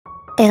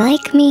They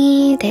like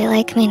me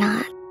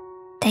not.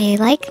 They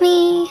like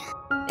me.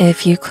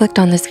 If you clicked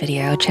on this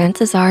video,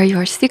 chances are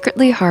you're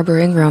secretly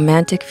harboring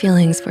romantic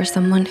feelings for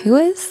someone who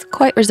is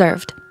quite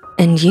reserved,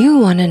 and you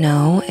wanna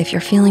know if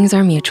your feelings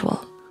are mutual.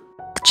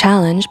 The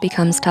challenge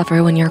becomes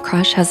tougher when your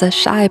crush has a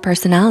shy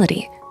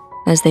personality,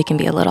 as they can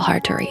be a little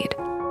hard to read.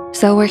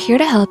 So we're here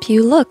to help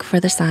you look for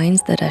the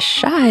signs that a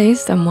shy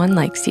someone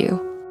likes you.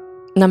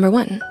 Number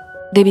 1,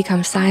 they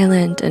become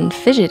silent and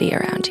fidgety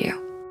around you.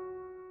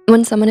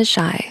 When someone is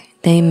shy,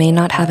 they may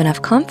not have enough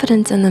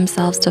confidence in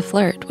themselves to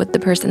flirt with the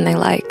person they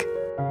like.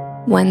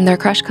 When their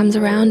crush comes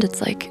around,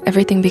 it's like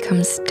everything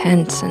becomes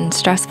tense and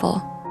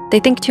stressful. They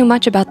think too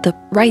much about the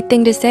right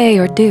thing to say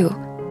or do.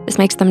 This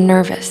makes them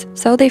nervous,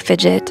 so they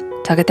fidget,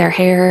 tug at their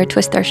hair,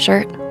 twist their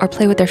shirt, or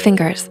play with their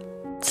fingers.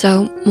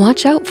 So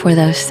watch out for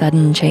the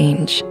sudden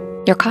change.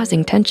 You're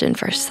causing tension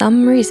for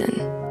some reason.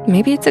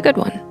 Maybe it's a good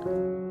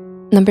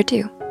one. Number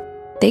 2,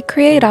 they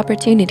create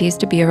opportunities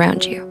to be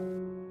around you.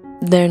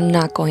 They're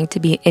not going to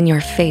be in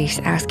your face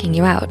asking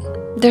you out.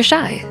 They're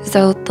shy,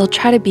 so they'll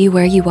try to be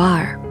where you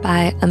are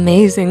by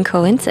amazing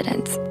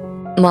coincidence.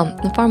 Well,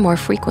 far more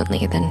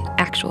frequently than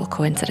actual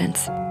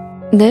coincidence.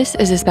 This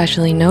is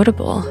especially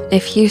notable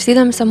if you see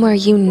them somewhere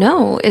you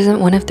know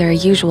isn't one of their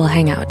usual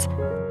hangouts.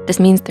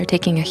 This means they're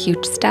taking a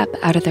huge step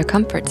out of their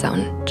comfort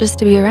zone just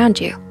to be around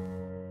you.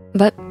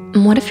 But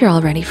what if you're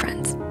already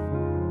friends?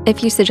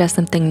 If you suggest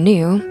something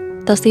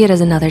new, they'll see it as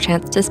another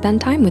chance to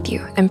spend time with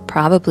you and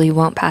probably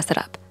won't pass it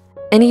up.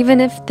 And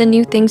even if the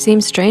new thing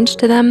seems strange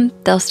to them,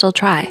 they'll still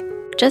try,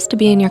 just to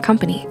be in your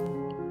company.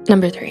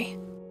 Number 3,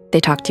 they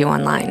talk to you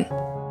online.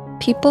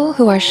 People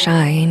who are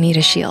shy need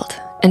a shield,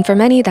 and for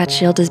many, that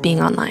shield is being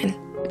online.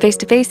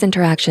 Face-to-face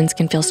interactions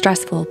can feel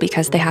stressful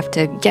because they have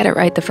to get it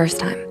right the first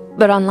time.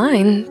 But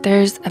online,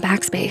 there's a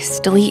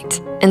backspace, delete,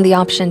 and the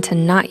option to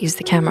not use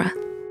the camera.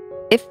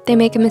 If they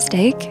make a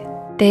mistake,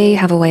 they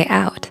have a way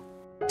out.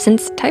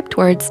 Since typed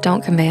words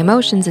don't convey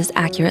emotions as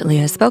accurately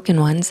as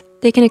spoken ones,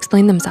 they can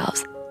explain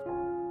themselves.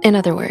 In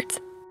other words,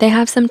 they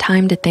have some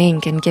time to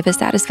think and give a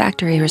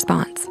satisfactory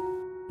response.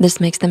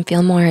 This makes them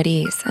feel more at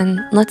ease and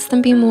lets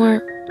them be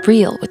more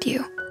real with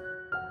you.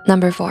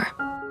 Number 4,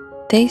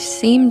 they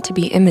seem to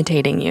be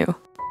imitating you.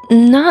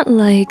 Not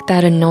like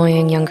that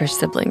annoying younger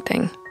sibling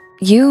thing.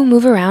 You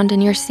move around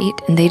in your seat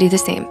and they do the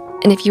same.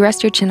 And if you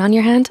rest your chin on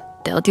your hand,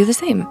 they'll do the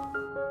same.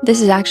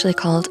 This is actually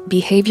called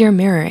behavior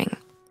mirroring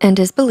and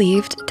is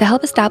believed to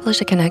help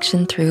establish a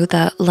connection through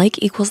the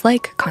like equals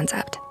like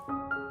concept.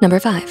 Number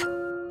 5,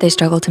 they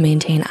struggle to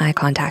maintain eye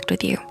contact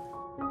with you.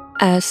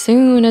 As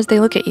soon as they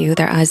look at you,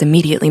 their eyes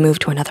immediately move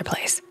to another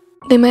place.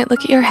 They might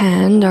look at your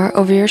hand or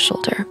over your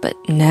shoulder, but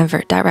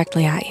never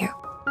directly at you.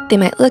 They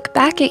might look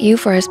back at you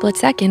for a split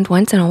second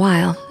once in a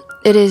while.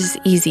 It is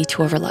easy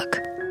to overlook.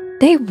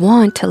 They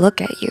want to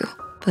look at you,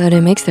 but it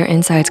makes their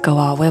insides go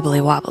all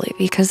wibbly wobbly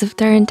because of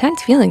their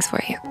intense feelings for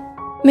you,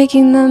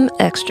 making them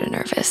extra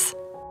nervous.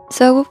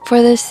 So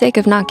for the sake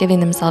of not giving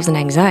themselves an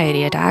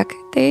anxiety attack,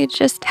 they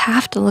just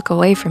have to look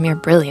away from your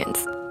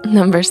brilliance.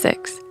 Number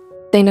 6,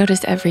 they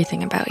notice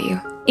everything about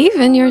you,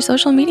 even your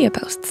social media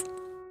posts.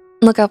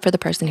 Look out for the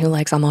person who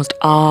likes almost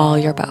all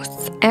your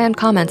posts and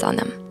comments on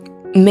them.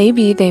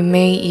 Maybe they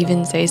may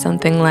even say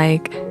something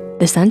like,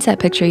 "The sunset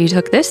picture you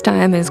took this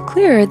time is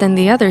clearer than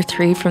the other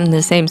 3 from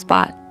the same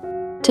spot,"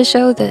 to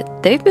show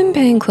that they've been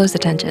paying close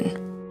attention.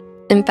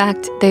 In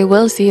fact, they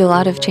will see a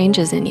lot of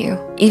changes in you,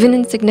 even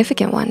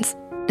insignificant ones.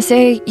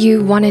 Say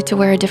you wanted to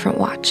wear a different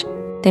watch.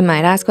 They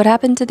might ask what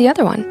happened to the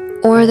other one,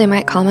 or they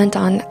might comment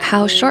on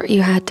how short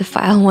you had to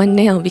file one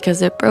nail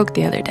because it broke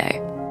the other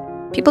day.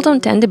 People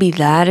don't tend to be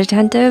that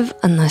attentive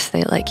unless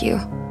they like you,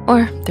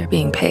 or they're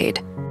being paid.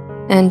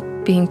 And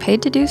being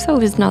paid to do so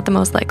is not the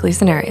most likely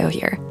scenario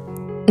here.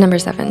 Number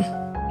 7,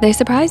 they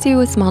surprise you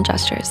with small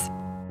gestures.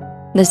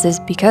 This is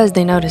because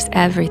they notice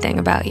everything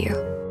about you.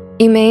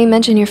 You may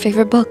mention your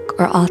favorite book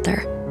or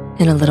author,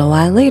 and a little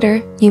while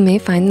later, you may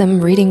find them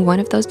reading one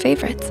of those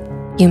favorites.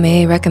 You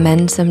may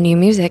recommend some new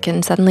music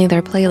and suddenly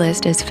their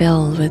playlist is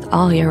filled with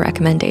all your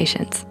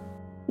recommendations.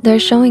 They're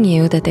showing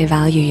you that they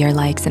value your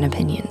likes and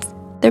opinions.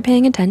 They're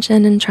paying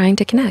attention and trying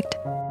to connect.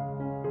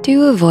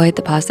 To avoid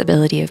the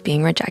possibility of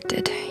being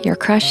rejected, your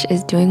crush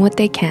is doing what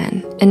they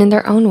can and in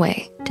their own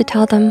way to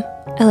tell them,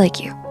 "I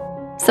like you."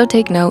 So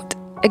take note,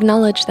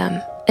 acknowledge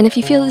them, and if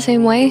you feel the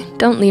same way,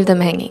 don't leave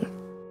them hanging.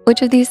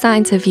 Which of these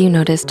signs have you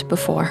noticed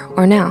before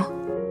or now?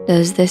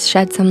 Does this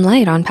shed some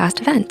light on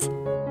past events?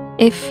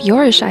 If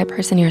you're a shy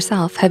person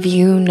yourself, have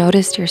you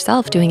noticed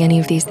yourself doing any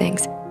of these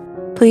things?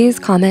 Please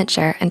comment,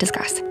 share, and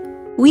discuss.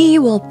 We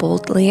will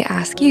boldly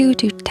ask you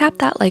to tap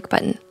that like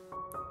button.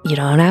 You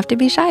don't have to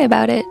be shy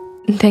about it.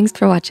 Thanks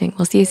for watching.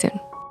 We'll see you soon.